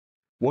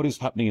what is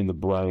happening in the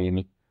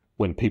brain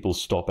when people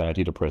stop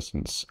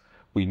antidepressants?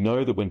 We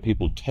know that when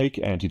people take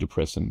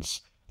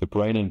antidepressants, the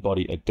brain and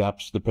body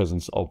adapt to the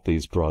presence of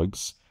these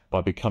drugs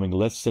by becoming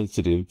less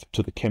sensitive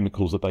to the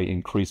chemicals that they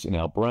increase in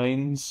our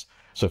brains.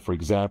 So, for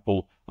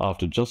example,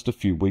 after just a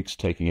few weeks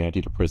taking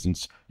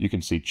antidepressants, you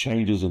can see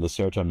changes in the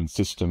serotonin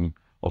system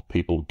of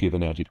people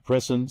given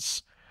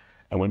antidepressants.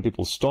 And when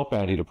people stop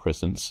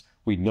antidepressants,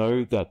 we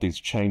know that these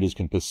changes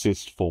can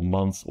persist for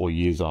months or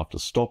years after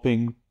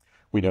stopping.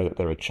 We know that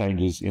there are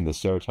changes in the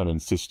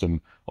serotonin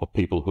system of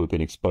people who have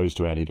been exposed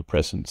to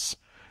antidepressants.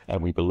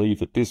 And we believe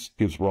that this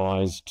gives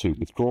rise to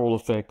withdrawal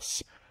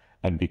effects.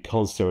 And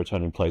because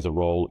serotonin plays a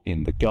role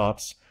in the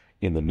gut,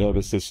 in the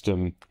nervous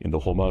system, in the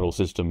hormonal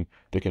system,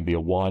 there can be a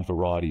wide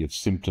variety of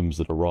symptoms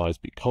that arise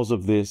because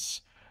of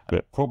this. And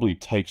it probably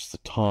takes the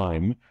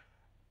time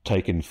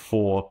taken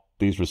for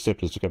these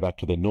receptors to go back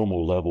to their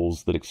normal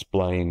levels that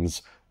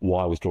explains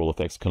why withdrawal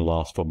effects can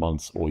last for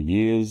months or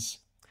years.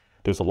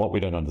 There's a lot we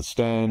don't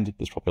understand.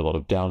 There's probably a lot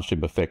of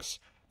downstream effects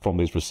from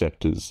these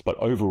receptors. But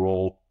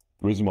overall,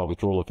 the reason why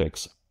withdrawal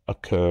effects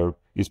occur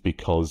is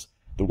because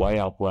the way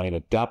our brain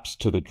adapts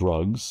to the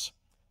drugs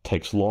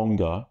takes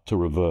longer to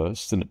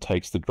reverse than it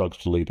takes the drugs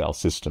to leave our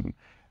system.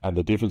 And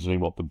the difference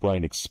between what the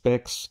brain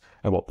expects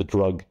and what the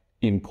drug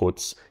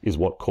inputs is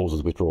what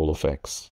causes withdrawal effects.